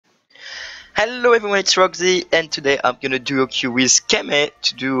Hello everyone, it's Rogzy, and today I'm gonna do a queue with Kemme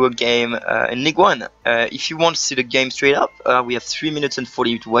to do a game in League 1. If you want to see the game straight up, we have 3 minutes and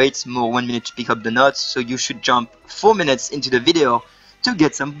 40 to wait, more 1 minute to pick up the notes, so you should jump 4 minutes into the video to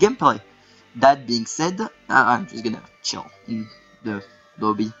get some gameplay. That being said, I'm just gonna chill in the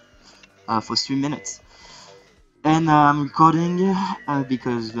lobby for 3 minutes. And I'm recording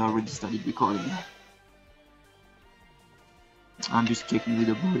because I already started recording. I'm just checking with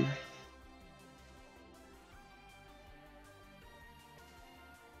the boy.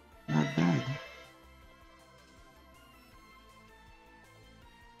 Not bad.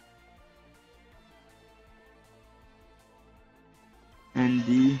 And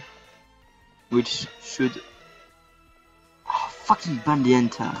D, which should fucking ban the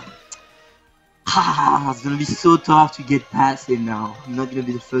enter. It's gonna be so tough to get past him now. I'm not gonna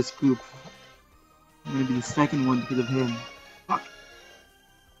be the first group. I'm gonna be the second one because of him. Fuck.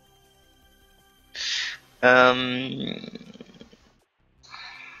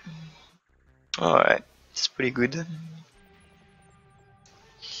 Alright, it's pretty good.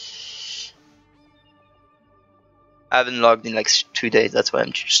 I haven't logged in like 2 days, that's why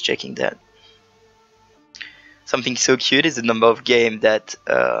I'm just checking that. Something so cute is the number of games that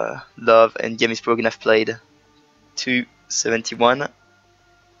Love and Game is Broken have played. 271. Wait,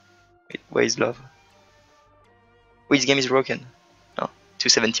 where is Love? Which game is broken? No,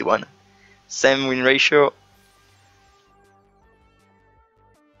 271. Same win ratio.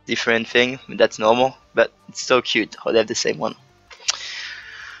 Different thing, that's normal, but it's so cute how they have the same one.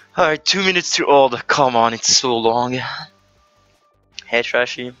 Alright, 2 minutes to hold. Come on, it's so long. Hey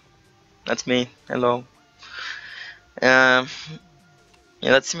Trashy, that's me. Hello. Yeah,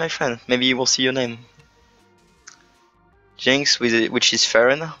 let's see my friend. Maybe you will see your name. Jinx, which is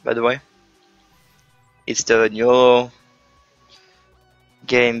Farron, by the way. It's the new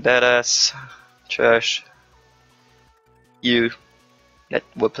game badass trash. You that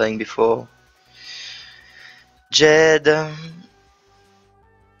we're playing before. Jed.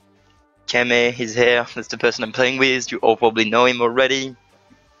 Kemme is here, that's the person I'm playing with, you all probably know him already.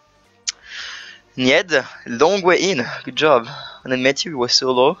 Ned, long way in, good job. And then Matthew was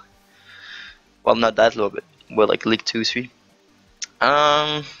so low. Well, not that low, but we're like League 2, 3.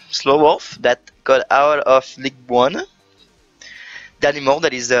 Slow Wolf, that got out of League 1. Danny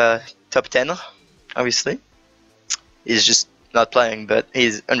that is top 10, obviously. He's just not playing, but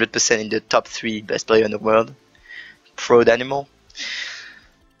he's 100% in the top 3 best player in the world. Pro Danimal.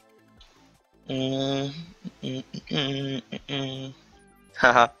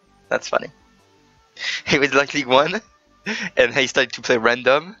 Haha, that's funny. He was like League 1 and he started to play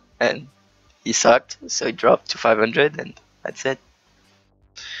random and he sucked, so he dropped to 500 and that's it.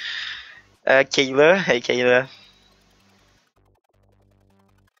 Kayla, hey Kayla.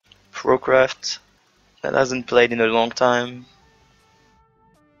 Procraft, that hasn't played in a long time.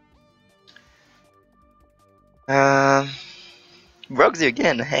 Rogzy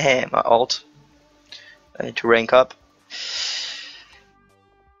again, hey, my alt. I need to rank up.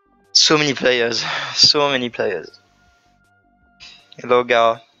 So many players, so many players. Hello,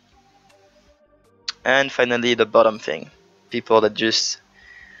 Gar. And finally, the bottom thing. People that just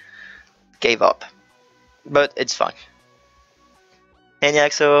gave up. But it's fine. Hey,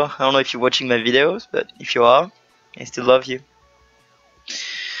 Nyaxo, I don't know if you're watching my videos, but if you are, I still love you.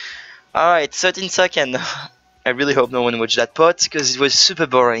 Alright, 13 seconds. I really hope no one watched that pot, because it was super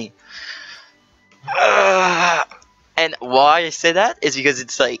boring. And why I say that is because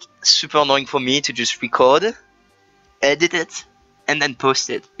it's like super annoying for me to just record, edit it, and then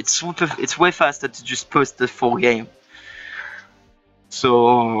post it. It's way faster to just post the full game.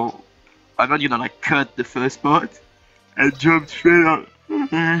 So I'm not gonna like cut the first part and jump straight up.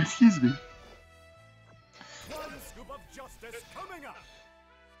 Excuse me. One scoop of justice coming up.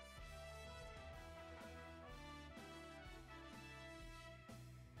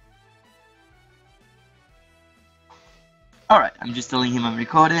 Alright, I'm just telling him I'm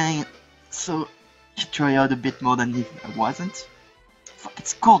recording, so he try out a bit more than if I wasn't. Fuck,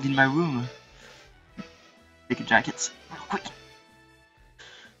 it's cold in my room. Take a jacket, real quick.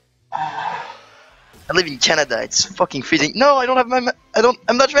 I live in Canada, it's fucking freezing. No, I don't have my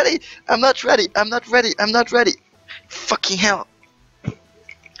I'm not ready! I'm not ready! I'm not ready! I'm not ready! Fucking hell!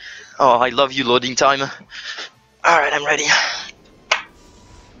 Oh, I love you, loading time. Alright, I'm ready.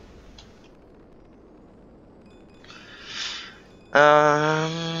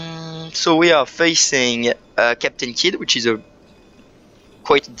 So we are facing Captain Kid, which is a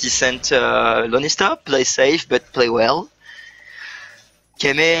quite decent Lonistar. Play safe, but play well.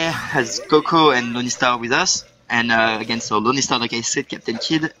 Kemme has Coco and Lonistar with us, And against our Lonely Star, like I said, Captain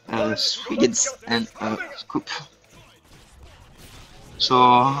Kid, Swiggins, and Scoop. So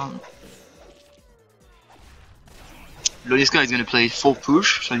Lonely Star is gonna play full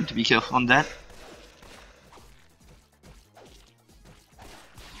push, so I need to be careful on that.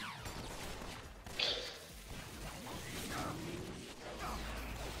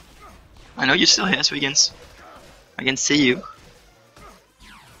 I know you're still here, Swiggins. I can see you.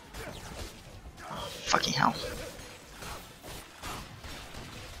 Fucking hell.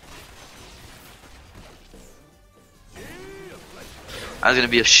 That's gonna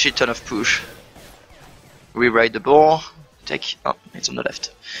be a shit ton of push. Rewrite the ball. Take. Oh, it's on the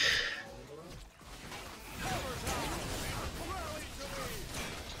left.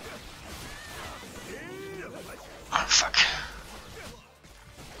 Oh, fuck.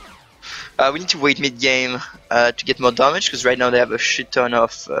 We need to wait mid-game to get more damage, because right now they have a shit ton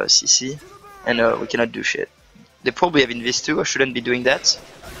of CC, and we cannot do shit. They probably have Invis too, I shouldn't be doing that.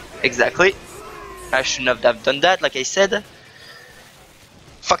 Exactly. I should not have done that, like I said.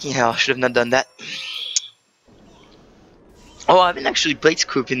 Fucking hell, I should have not done that. Oh, I haven't actually played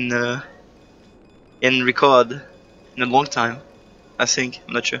Scoop in record in a long time. I think,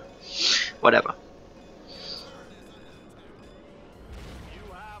 I'm not sure. Whatever.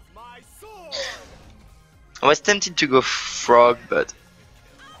 I was tempted to go Frog, but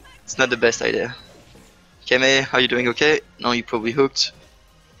it's not the best idea. Kemme, how you doing? Okay? No, you probably hooked.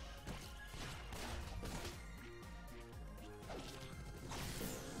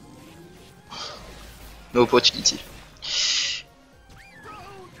 No opportunity.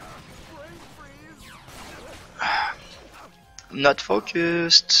 I'm not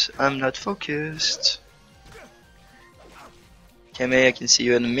focused. I'm not focused. Kemme, I can see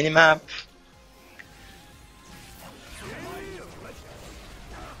you on the minimap.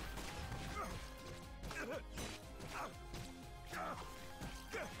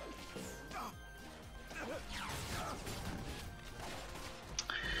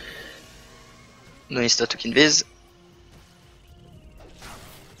 No, he took invis.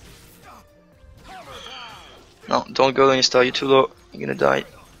 No, don't go when you're too low. You're gonna die.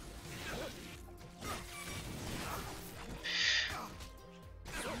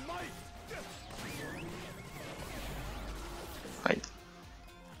 Right.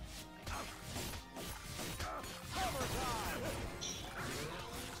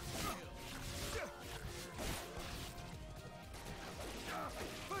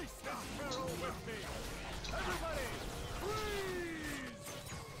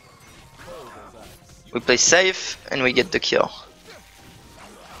 We play safe and we get the kill.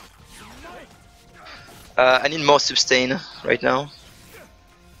 I need more sustain right now.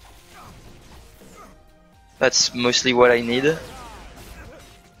 That's mostly what I need.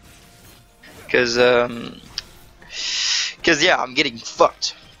 Cause yeah, I'm getting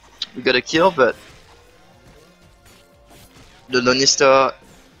fucked. We got a kill, but the Lonista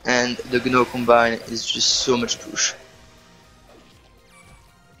and the Gno combine is just so much push.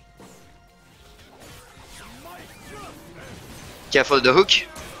 Careful the hook.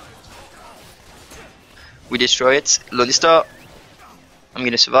 We destroy it. Lonista. I'm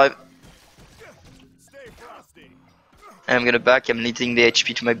gonna survive. And I'm gonna back. I'm needing the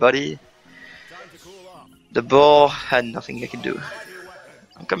HP to my body. The ball had nothing I could do.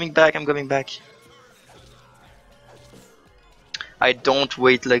 I'm coming back. I'm coming back. I don't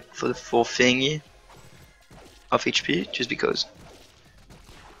wait like for the full thingy of HP just because.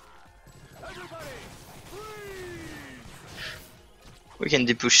 We can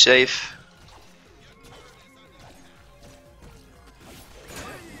depush safe.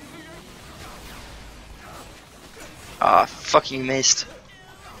 Ah, fucking missed.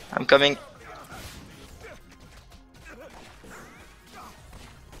 I'm coming.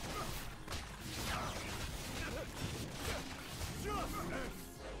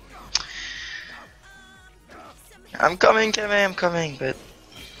 I'm coming, Kemme, I'm coming, but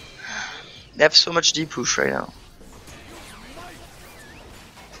they have so much depush right now.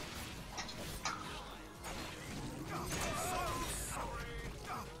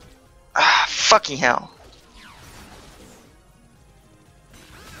 Ah, fucking hell.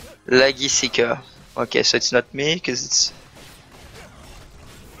 Laggy Seeker. Okay, so it's not me, because it's...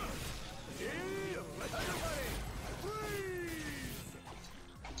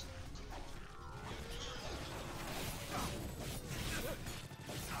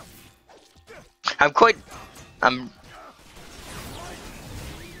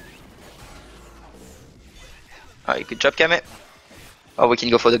 Alright, good job, Kemme. Oh, we can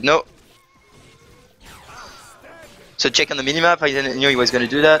go for the Gno. So check on the minimap, I didn't know he was gonna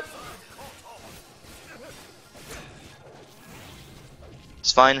do that.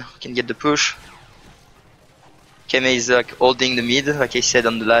 It's fine, can get the push. Kemme is like holding the mid, like I said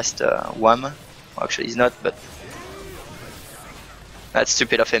on the last WAM. Well, actually he's not, but that's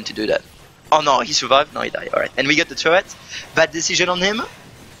stupid of him to do that. Oh no, he survived? No, he died. Alright, and we got the turret. Bad decision on him.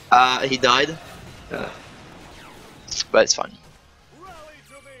 He died. But it's fine.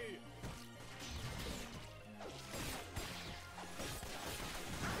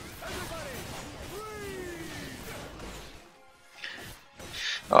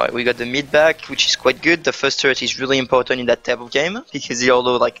 Alright, we got the mid back, which is quite good. The first turret is really important in that type of game, because he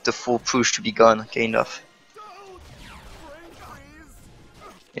allows like the full push to be gone, kind of.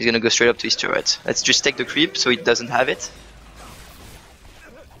 He's gonna go straight up to his turret. Let's just take the creep so it doesn't have it.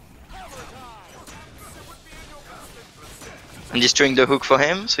 I'm destroying the hook for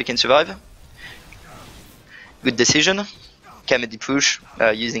him so he can survive. Good decision. Kemme the push,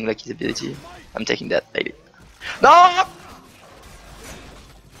 using like his ability. I'm taking that, baby. No!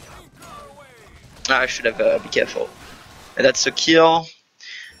 I should have be careful. And that's a kill.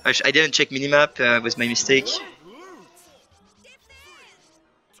 I didn't check minimap, it was my mistake.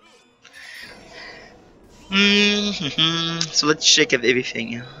 So let's check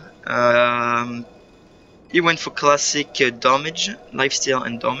everything. He went for classic damage, lifesteal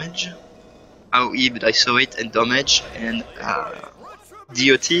and damage. AOE, but I saw it, and damage, and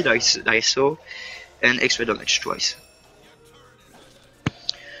DOT that I saw, and extra damage twice.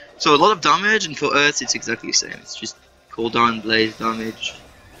 So a lot of damage, and for us it's exactly the same. It's just cooldown, blaze, damage.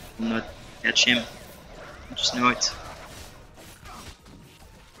 Will not catch him. Just know it.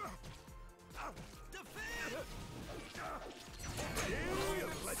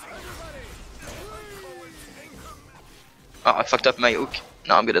 Oh, I fucked up my hook.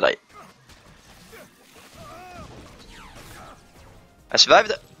 Now I'm gonna die. I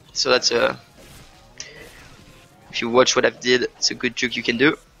survived, so that's a... If you watch what I did, it's a good juke you can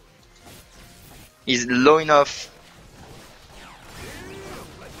do. He's low enough.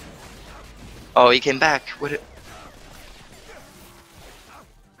 Oh, he came back. What?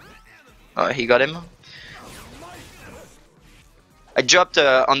 Oh, he got him. I dropped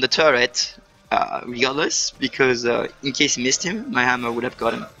on the turret, regardless, because in case he missed him, my hammer would have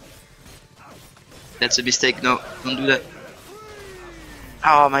got him. That's a mistake. No, don't do that.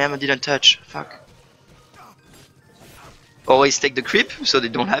 Oh, my hammer didn't touch. Fuck. Always take the creep so they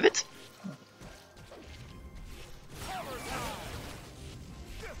don't have it.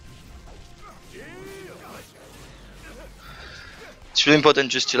 It's really important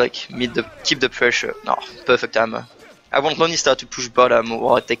just to like keep the pressure. No, perfect hammer. I want Lonistar to push bottom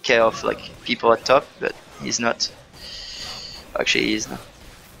while I take care of like people at top, but he's not. Actually, he is now.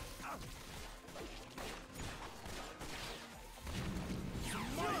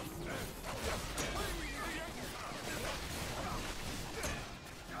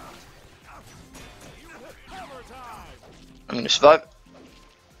 I'm gonna survive.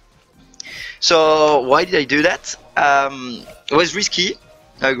 So why did I do that? It was risky,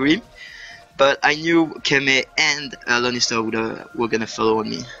 I agree, but I knew Kemme and Lonistar were gonna follow on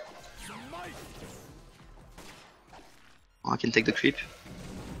me. Oh, I can take the creep.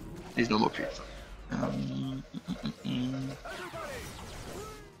 There's no more creep.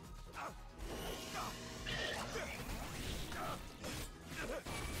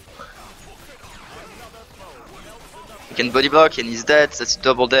 We can body block and he's dead. That's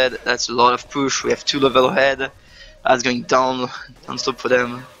double dead. That's a lot of push. We have 2 level ahead. That's going down, non-stop for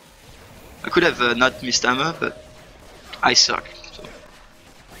them. I could have not missed hammer, but I suck. So.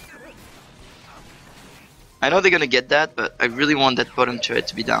 I know they're gonna get that, but I really want that bottom turret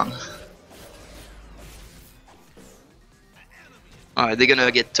to be down. Alright, they're gonna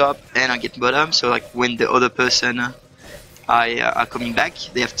get top and I get bottom, so like when the other person are coming back,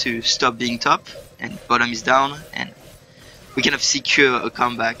 they have to stop being top and bottom is down, and we kind of secure a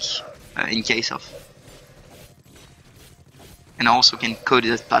comeback in case of. And I also can code it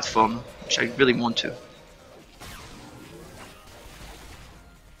as platform, which I really want to.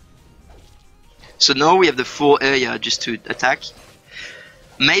 So now we have the full area just to attack.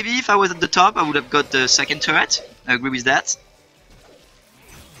 Maybe if I was at the top I would have got the second turret, I agree with that.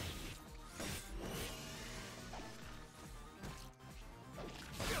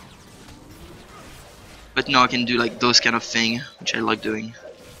 But now I can do like those kind of thing, which I like doing.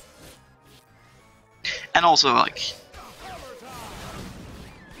 And also like...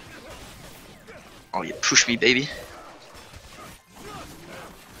 Oh, you push me, baby.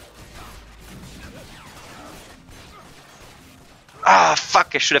 Ah,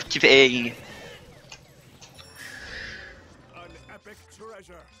 fuck, I should have kept aiming.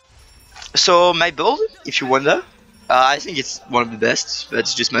 So my build, if you wonder, I think it's one of the best.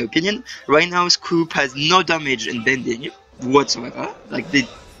 That's just my opinion. Right now, Scoop has no damage and bending whatsoever. Like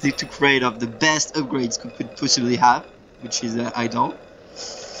they took rid of the best upgrades Scoop could possibly have, which is Idol.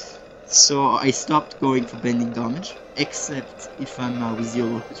 So I stopped going for bending damage, except if I'm with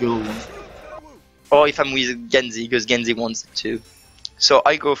Yolo ones. Or if I'm with Genji, because Genji wants it too. So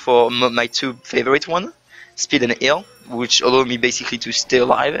I go for my two favorite one, speed and heal, which allow me basically to stay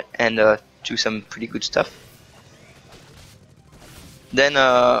alive and do some pretty good stuff. Then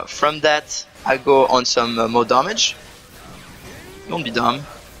from that I go on some more damage. Don't be dumb.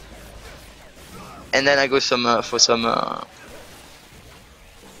 And then I go for some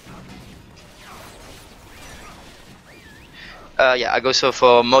yeah, I go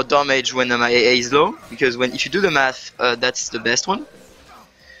for more damage when my AA is low, because if you do the math, that's the best one.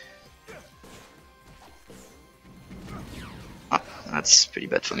 Ah, that's pretty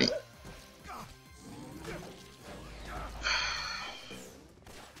bad for me.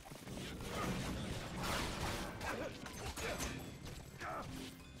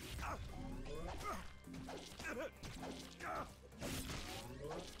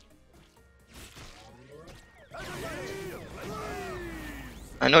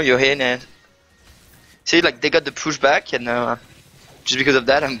 I know you're here, Ned. See, like, they got the pushback, and just because of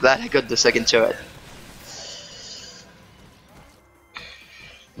that, I'm glad I got the second turret.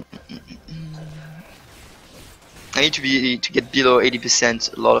 I need to get below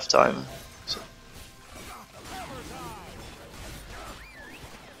 80% a lot of time. So.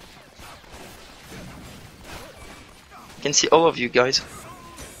 I can see all of you guys.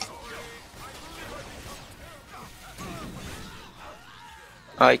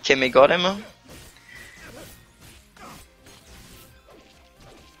 Alright, Kemme got him.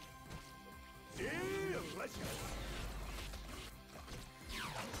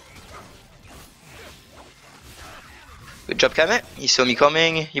 Good job, Kemme. He saw me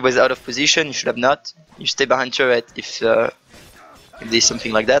coming. He was out of position. You should have not. You stay behind turret if there's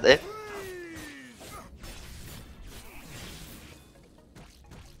something like that, eh?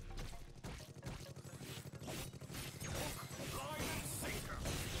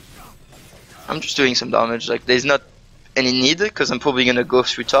 I'm just doing some damage. Like, there's not any need, because I'm probably gonna go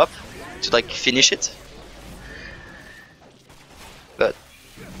through top to like finish it. But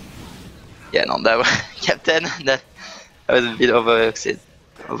yeah, no, that was Captain. That was a bit over.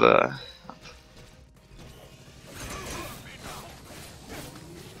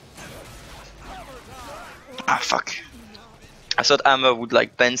 Ah, fuck. I thought Hammer would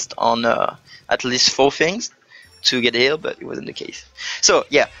like bend on at least 4 things to get healed, but it wasn't the case. So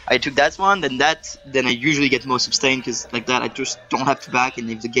yeah, I took that one, then I usually get more sustain, because like that I just don't have to back, and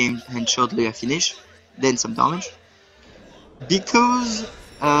if the game ends shortly I finish, then some damage. Because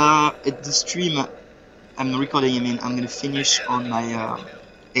at the stream I'm recording, I mean I'm gonna finish on my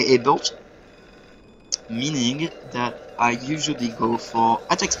AA build, meaning that I usually go for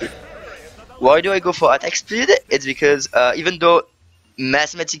attack speed. Why do I go for attack speed? It's because even though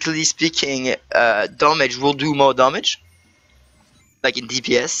mathematically speaking, damage will do more damage, like in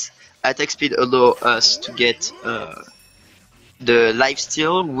DPS, attack speed allow us to get the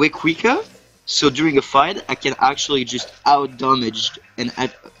lifesteal way quicker. So during a fight, I can actually just out damage and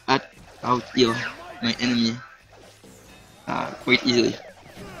out heal my enemy quite easily.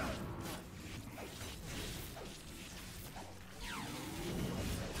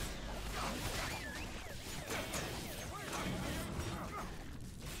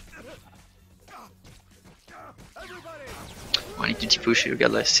 I need to T-push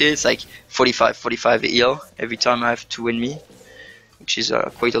regardless. See, it's like 45 heal every time I have 2 enemy, which is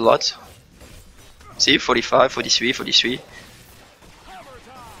quite a lot. See, 45, 43, 43.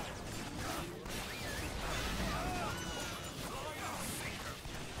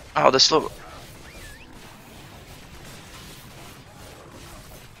 Oh, the slow.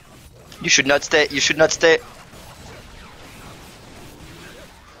 You should not stay, you should not stay.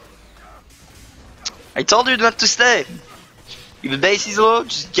 I told you not to stay. If the base is low,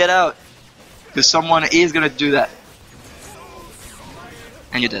 just get out. Because someone is gonna do that.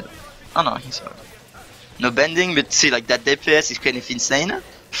 And you're dead. Oh no, he's out. No bending, but see, like that DPS is kind of insane.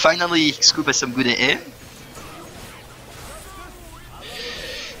 Finally, Scoop has some good AA.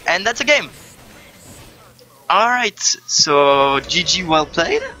 And that's a game. Alright, so GG, well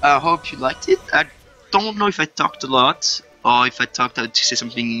played. I hope you liked it. I don't know if I talked a lot, or if I talked out to say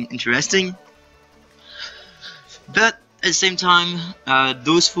something interesting. But at the same time,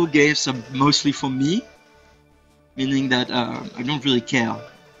 those 4 games are mostly for me, meaning that I don't really care.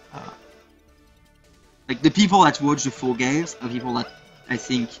 Like the people that watch the 4 games are people that I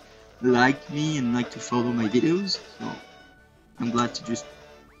think like me and like to follow my videos. So I'm glad to just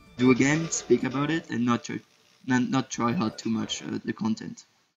do a game, speak about it, and not try hard too much the content.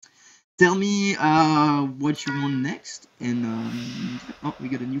 Tell me what you want next, and oh, we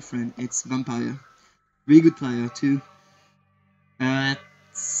got a new friend. It's Vampire, really good player too. Well,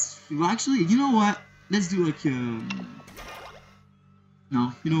 actually, you know what? Let's do like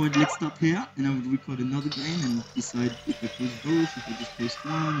no, you know what? Let's stop here, and I will record another game and decide if I post both, if I just post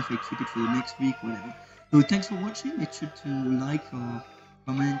one, if I keep it for the next week, whatever. So thanks for watching. Make sure to like or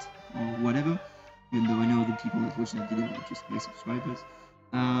comment or whatever. Even though I know the people that watch that video are just my subscribers.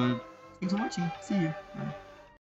 Thanks for watching. See you. Bye.